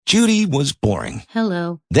Judy was boring.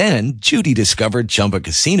 Hello. Then Judy discovered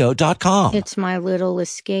ChumbaCasino.com. It's my little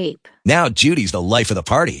escape. Now Judy's the life of the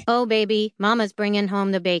party. Oh, baby, mama's bringing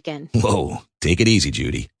home the bacon. Whoa, take it easy,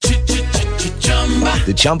 Judy.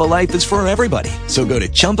 The Chumba life is for everybody. So go to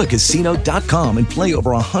ChumbaCasino.com and play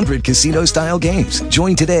over 100 casino-style games.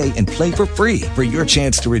 Join today and play for free for your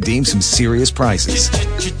chance to redeem some serious prizes.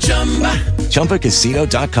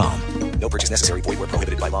 ChumbaCasino.com. No purchase necessary. Void where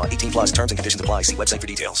prohibited by law. 18 plus terms and conditions apply. See website for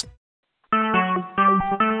details.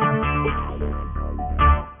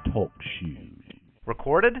 Talk shoes.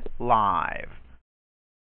 Recorded live.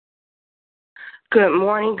 Good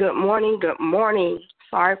morning, good morning, good morning.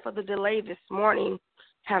 Sorry for the delay this morning.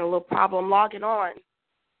 Had a little problem logging on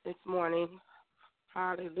this morning.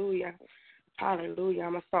 Hallelujah. Hallelujah.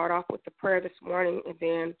 I'm going to start off with the prayer this morning, and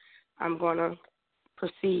then I'm going to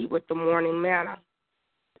proceed with the morning manna.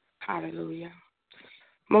 Hallelujah.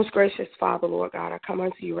 Most gracious Father, Lord God, I come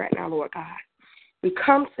unto you right now, Lord God. We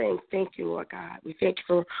come saying thank you, Lord God. We thank you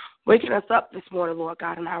for waking us up this morning, Lord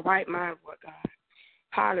God, in our right mind, Lord God.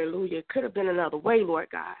 Hallelujah. It could have been another way, Lord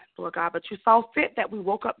God, but you saw fit that we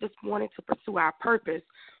woke up this morning to pursue our purpose,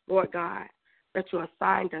 Lord God, that you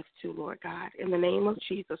assigned us to, Lord God, in the name of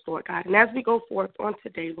Jesus, Lord God. And as we go forth on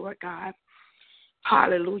today, Lord God,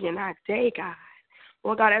 hallelujah, in our day, God,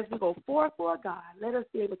 Lord God, as we go forth, Lord God, let us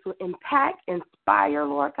be able to impact, inspire,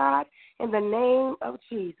 Lord God, in the name of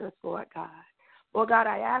Jesus, Lord God. Lord God,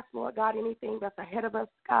 I ask, Lord God, anything that's ahead of us,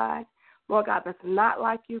 God, Lord God, that's not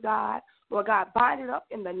like you, God, Lord God, bind it up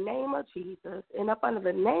in the name of Jesus, and up under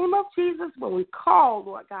the name of Jesus when we call,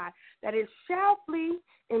 Lord God, that it shall flee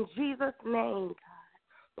in Jesus' name, God.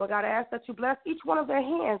 Lord God, I ask that you bless each one of their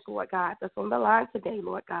hands, Lord God, that's on the line today,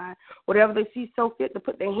 Lord God. Whatever they see so fit to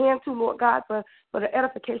put their hand to, Lord God, for the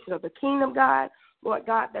edification of the kingdom, God, Lord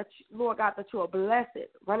God, that you will bless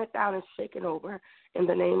it, run it down and shake it over in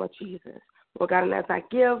the name of Jesus. Lord God, and as I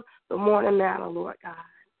give the morning manna, Lord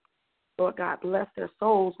God, bless their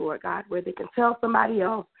souls, Lord God, where they can tell somebody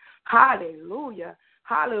else, hallelujah,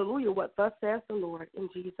 hallelujah, what thus says the Lord. In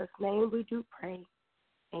Jesus' name we do pray.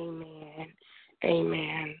 Amen.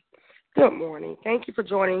 Amen. Good morning. Thank you for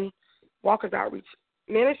joining Walker's Outreach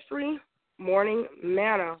Ministry Morning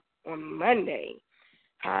Manna on Monday.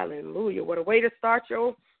 Hallelujah. What a way to start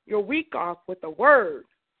your week off with the word.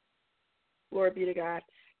 Glory be to God.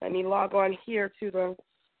 Let me log on here to the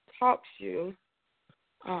TalkShoe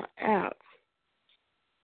app.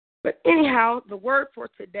 But anyhow, the word for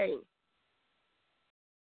today,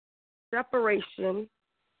 separation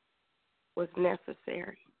was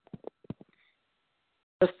necessary.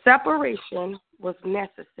 The separation was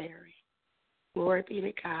necessary. Glory be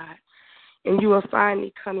to God. And you will find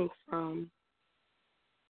me coming from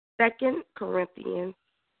 2 Corinthians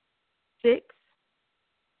 6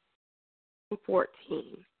 and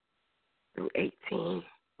 14 through 18.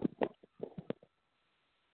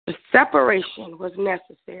 The separation was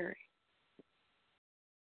necessary.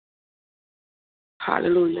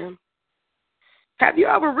 Hallelujah. Have you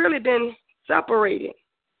ever really been separated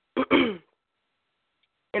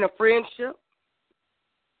in a friendship?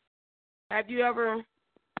 Have you ever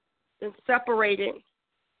been separated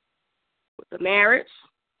with a marriage?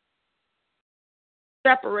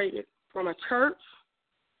 Separated from a church?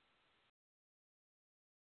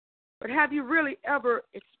 But have you really ever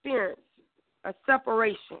experienced a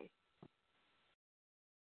separation?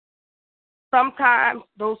 Sometimes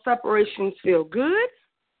those separations feel good.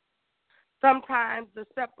 Sometimes the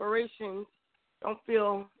separations don't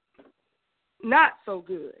feel not so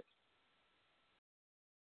good.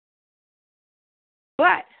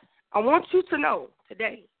 But I want you to know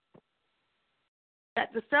today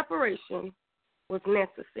that the separation was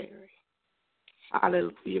necessary.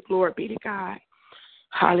 Hallelujah. Glory be to God.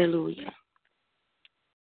 Hallelujah.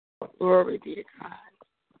 Glory be to God.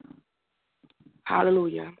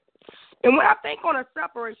 Hallelujah. And when I think on a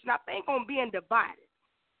separation, I think on being divided,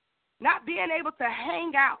 not being able to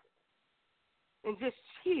hang out and just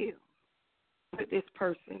chill with this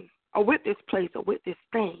person or with this place or with this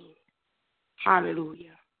thing.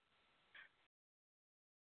 Hallelujah.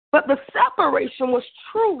 But the separation was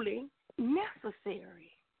truly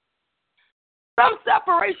necessary. Some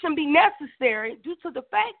separation be necessary due to the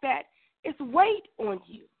fact that it's weight on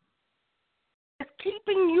you. It's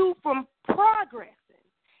keeping you from progressing.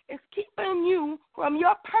 It's keeping you from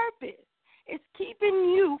your purpose. It's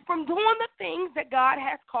keeping you from doing the things that God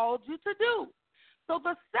has called you to do. So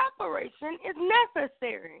the separation is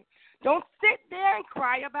necessary. Don't sit there and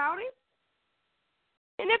cry about it.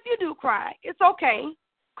 And if you do cry, it's okay.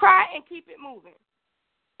 Cry and keep it moving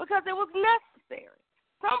because it was necessary.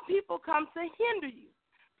 Some people come to hinder you.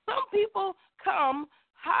 Some people come,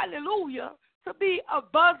 hallelujah, to be a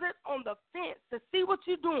buzzard on the fence, to see what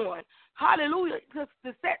you're doing, hallelujah, to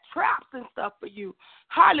set traps and stuff for you,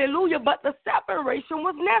 hallelujah, but the separation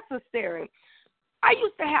was necessary. I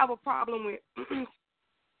used to have a problem with,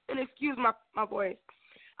 and excuse my voice,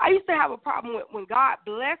 I used to have a problem with when God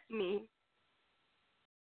blessed me,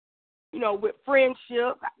 with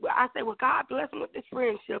friendship. I say, well, God bless me with this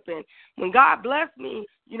friendship. And when God blessed me,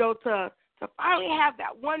 to finally have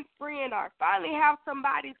that one friend or finally have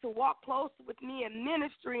somebody to walk close with me in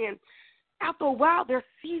ministry, and after a while, their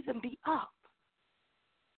season be up.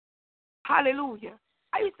 Hallelujah.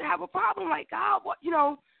 I used to have a problem like, God,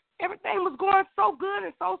 everything was going so good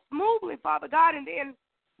and so smoothly, Father God, and then,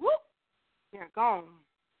 whoop, they're gone.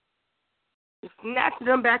 Just snatching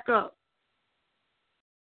them back up.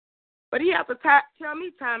 But he has to tell me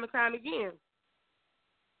time and time again,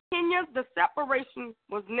 Kenya, the separation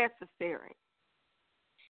was necessary.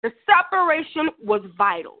 The separation was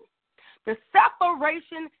vital. The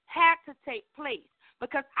separation had to take place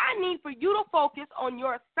because I need for you to focus on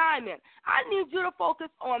your assignment. I need you to focus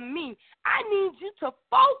on me. I need you to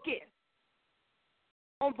focus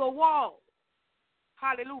on the wall.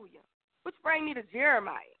 Hallelujah. Which brings me to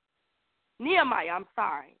Nehemiah, I'm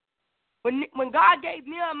sorry. When God gave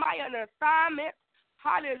Nehemiah an assignment,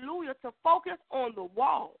 hallelujah, to focus on the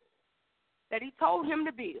wall that he told him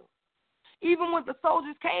to build. Even when the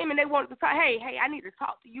soldiers came and they wanted to say, hey, I need to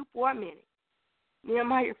talk to you for a minute.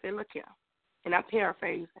 Nehemiah said, look here, and I'm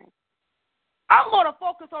paraphrasing. I'm going to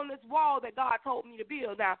focus on this wall that God told me to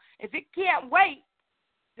build. Now, if it can't wait,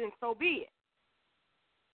 then so be it.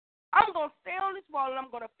 I'm going to stay on this wall, and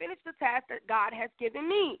I'm going to finish the task that God has given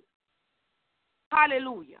me.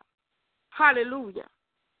 Hallelujah. Hallelujah.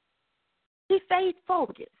 He stayed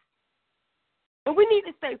focused. And we need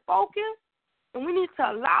to stay focused, and we need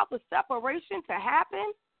to allow the separation to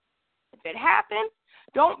happen. If it happens,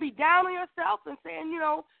 don't be down on yourself and saying,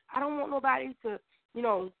 I don't want nobody to,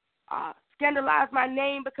 scandalize my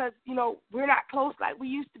name because, we're not close like we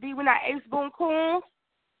used to be. We're not ace boon coons.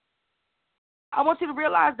 I want you to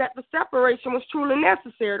realize that the separation was truly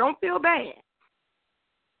necessary. Don't feel bad.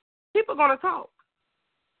 People are going to talk.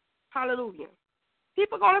 Hallelujah.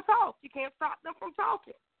 People are going to talk. You can't stop them from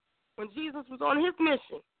talking. When Jesus was on his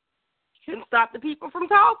mission, he couldn't stop the people from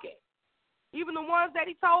talking. Even the ones that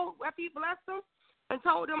he told, after he blessed them, and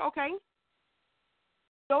told them, okay,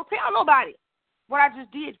 don't tell nobody what I just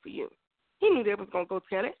did for you. He knew they was going to go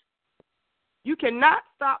tell it. You cannot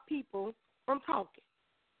stop people from talking.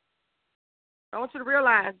 I want you to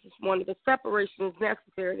realize this morning the separation is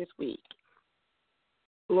necessary this week.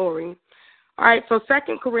 Glory. All right, so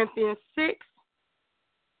 2 Corinthians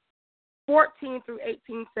 6:14 through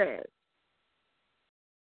 18 says,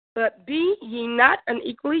 but be ye not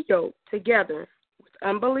unequally yoked together with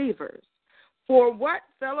unbelievers. For what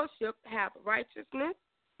fellowship hath righteousness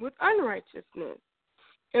with unrighteousness?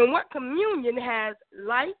 And what communion has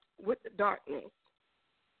light with darkness?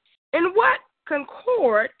 And what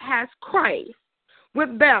concord has Christ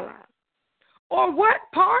with Belial? Or what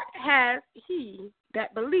part has he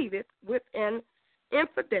that believeth with an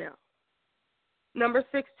infidel? Number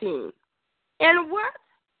 16. And what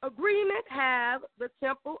agreement have the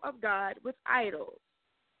temple of God with idols?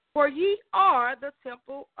 For ye are the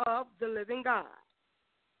temple of the living God.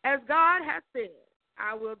 As God hath said,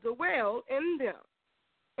 I will dwell in them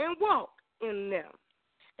and walk in them,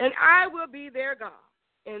 and I will be their God,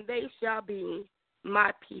 and they shall be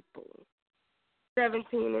my people.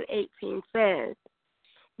 17 and 18 says,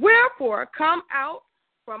 wherefore come out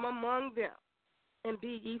from among them, and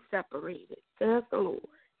be ye separated, says the Lord,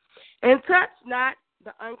 and touch not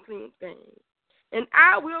the unclean thing, and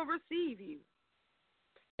I will receive you,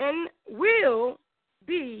 and will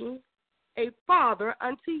be a father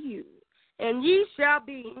unto you, and ye shall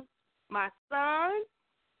be my sons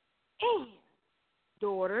and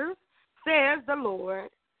daughters, says the Lord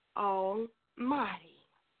Almighty.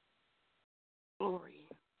 Glory.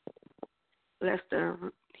 Bless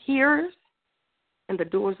the hearers and the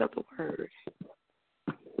doers of the word.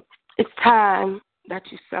 It's time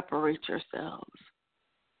that you separate yourselves.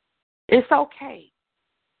 It's okay.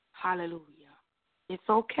 Hallelujah. It's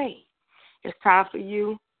okay. It's time for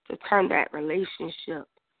you to turn that relationship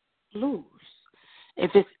loose.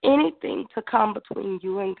 If it's anything to come between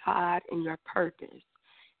you and God and your purpose,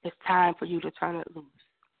 it's time for you to turn it loose.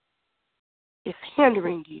 It's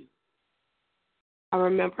hindering you. I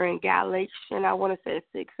remember in Galatians, I want to say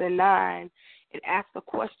 6 and 9, it asks the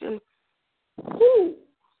question, who's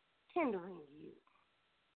hindering you?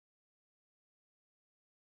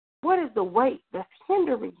 What is the weight that's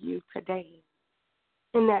hindering you today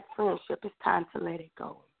in that friendship? It's time to let it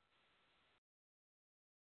go.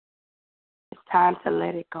 time to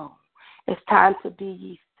let it go. It's time to be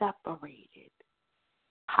ye separated.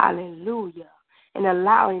 Hallelujah. And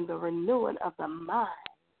allowing the renewing of the mind.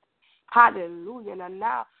 Hallelujah. And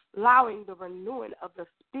now allowing the renewing of the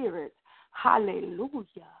spirit. Hallelujah.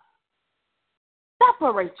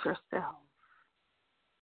 Separate yourself.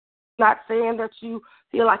 Not saying that you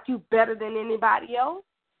feel like you're better than anybody else.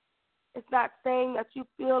 It's not saying that you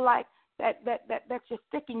feel like that you're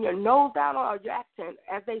sticking your nose down or you're acting,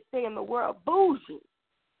 as they say in the world, bougie.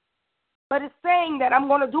 But it's saying that I'm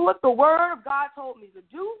going to do what the Word of God told me to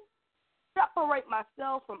do. Separate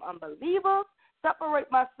myself from unbelievers. Separate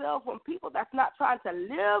myself from people that's not trying to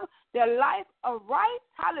live their life aright.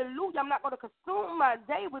 Hallelujah. I'm not going to consume my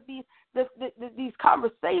day with these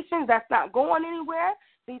conversations that's not going anywhere.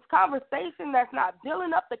 These conversations that's not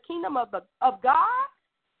building up the kingdom of God.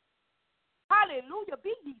 Hallelujah.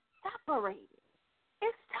 Be ye separated.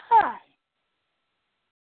 It's time.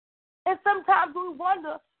 And sometimes we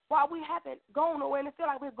wonder why we haven't gone nowhere and it feels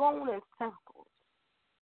like we're going in circles.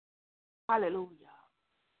 Hallelujah.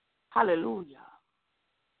 Hallelujah.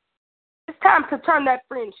 It's time to turn that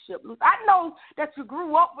friendship loose. I know that you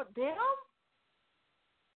grew up with them.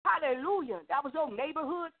 Hallelujah. That was your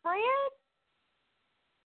neighborhood friend.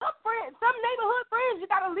 Some neighborhood friends, you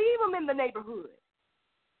got to leave them in the neighborhood.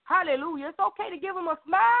 Hallelujah. It's okay to give them a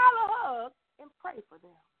smile, a hug, and pray for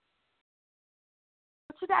them.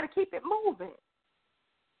 But you got to keep it moving.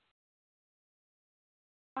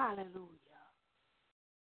 Hallelujah.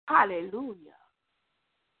 Hallelujah.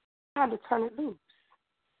 Time to turn it loose.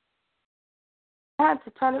 Time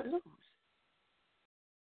to turn it loose.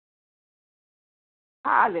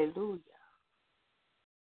 Hallelujah.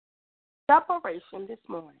 Separation this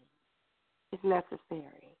morning is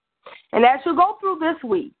necessary. And as you go through this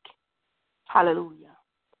week, hallelujah,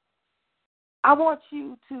 I want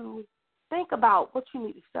you to think about what you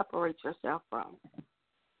need to separate yourself from.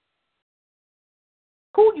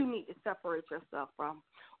 Who you need to separate yourself from.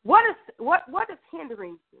 What is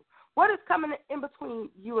hindering you? What is coming in between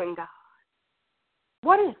you and God?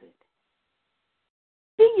 What is it?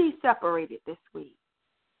 Be ye separated this week.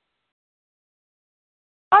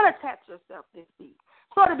 Unattach yourself this week.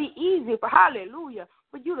 So it'll be easy for, hallelujah,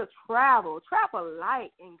 for you to travel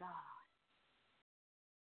light in God.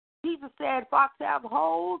 Jesus said, fox have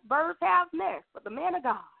holes, birds have nests, but the man of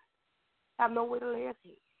God have nowhere to lay his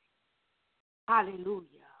head. Hallelujah.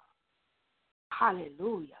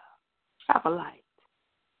 Hallelujah. Travel light.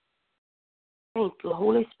 Thank you,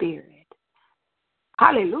 Holy Spirit.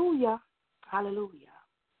 Hallelujah. Hallelujah.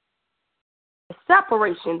 The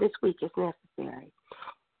separation this week is necessary.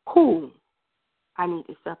 Who I need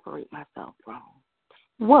to separate myself from?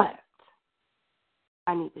 What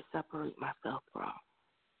I need to separate myself from?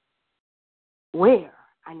 Where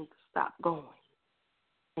I need to stop going?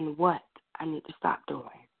 And what I need to stop doing?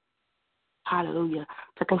 Hallelujah.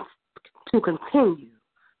 To continue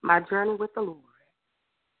my journey with the Lord.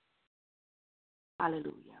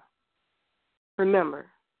 Hallelujah. Remember,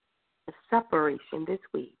 the separation this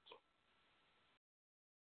week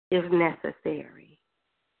is necessary.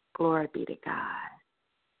 Glory be to God.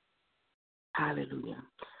 Hallelujah.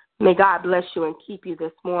 May God bless you and keep you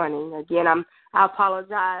this morning. Again, I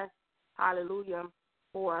apologize, hallelujah,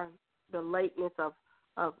 for the lateness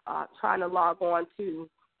of trying to log on to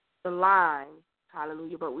the line.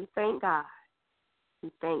 Hallelujah. But we thank God.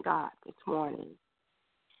 We thank God this morning.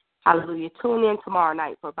 Hallelujah. Tune in tomorrow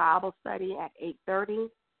night for Bible study at 8:30.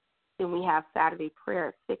 Then we have Saturday prayer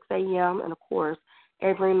at 6 a.m. And, of course,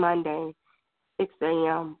 every Monday, 6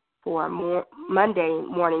 a.m. for Monday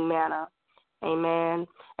morning manna. Amen.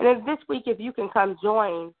 And then this week, if you can come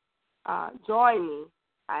join me.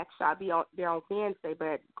 Actually, I'll be there on Wednesday,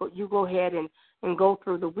 but you go ahead and go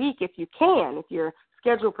through the week if you can, if your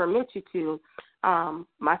schedule permits you to.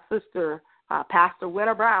 My sister, Pastor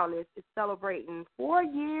Winter Brown, is celebrating 4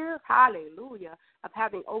 years, hallelujah, of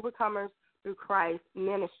having Overcomers Through Christ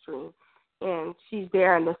ministry. And she's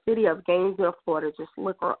there in the city of Gainesville, Florida. Just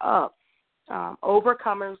look her up.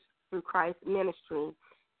 Overcomers Through Christ ministry.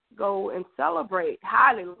 Go and celebrate,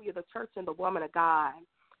 hallelujah, the church and the woman of God.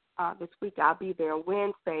 This week I'll be there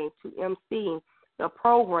Wednesday to MC the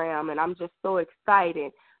program, and I'm just so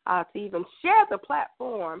excited to even share the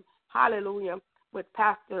platform, hallelujah, with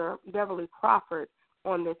Pastor Beverly Crawford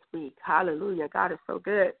on this week. Hallelujah. God is so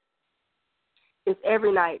good. It's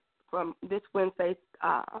every night from this Wednesday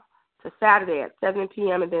to Saturday at 7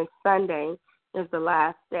 p.m., and then Sunday is the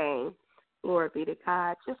last day. Glory be to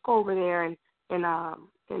God. Just go over there and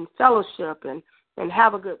fellowship and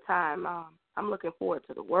have a good time. I'm looking forward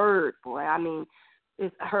to the word, boy. I mean,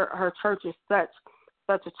 her church is such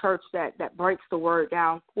a church that breaks the word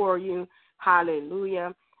down for you.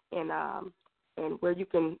 Hallelujah. And where you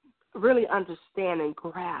can really understand and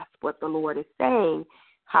grasp what the Lord is saying.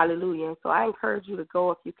 Hallelujah. And so I encourage you to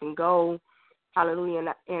go if you can go.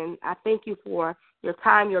 Hallelujah. And I thank you for your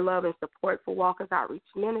time, your love, and support for Walker's Outreach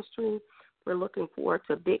Ministry. We're looking forward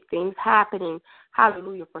to big things happening,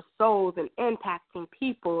 hallelujah, for souls and impacting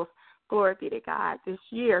peoples. Glory be to God. This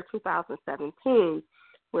year, 2017,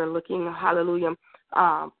 we're looking, hallelujah,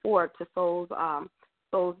 forward to souls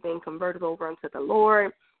being converted over unto the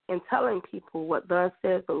Lord and telling people what thus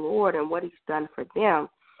says the Lord and what he's done for them.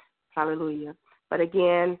 Hallelujah. But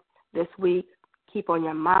again, this week, keep on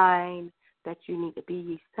your mind that you need to be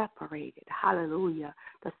ye separated. Hallelujah.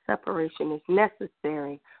 The separation is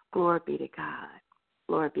necessary. Glory be to God.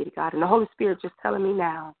 Glory be to God. And the Holy Spirit just telling me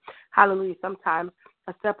now, hallelujah, sometimes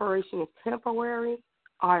a separation is temporary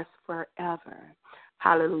or it's forever.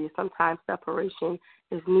 Hallelujah. Sometimes separation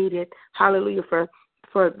is needed, hallelujah, for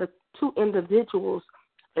the two individuals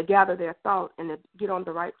to gather their thought and to get on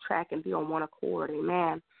the right track and be on one accord.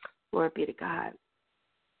 Amen. Glory be to God.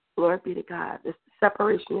 Glory be to God. This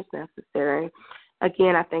separation is necessary.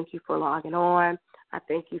 Again, I thank you for logging on. I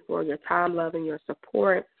thank you for your time, love, and your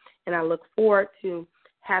support. And I look forward to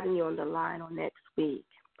having you on the line on next week.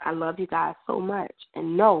 I love you guys so much.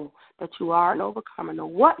 And know that you are an overcomer.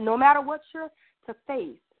 No matter what you're to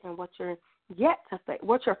face and what you're yet to face,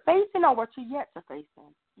 what you're facing or what you're yet to face,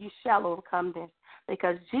 you shall overcome this.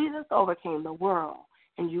 Because Jesus overcame the world,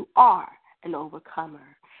 and you are an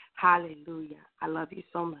overcomer. Hallelujah. I love you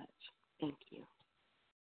so much. Thank you.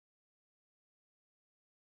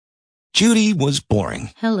 Judy was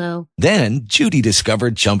boring. Hello. Then Judy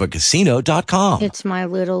discovered ChumbaCasino.com. It's my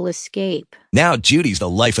little escape. Now Judy's the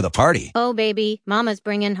life of the party. Oh, baby, mama's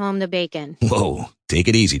bringing home the bacon. Whoa, take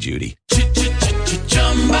it easy, Judy.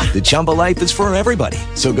 The Chumba life is for everybody.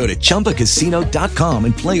 So go to ChumbaCasino.com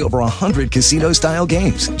and play over 100 casino-style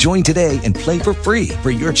games. Join today and play for free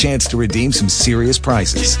for your chance to redeem some serious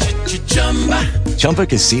prizes.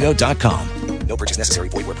 ChumbaCasino.com. No purchase necessary.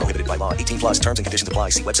 Void where prohibited by law. 18+ terms and conditions apply.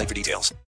 See website for details.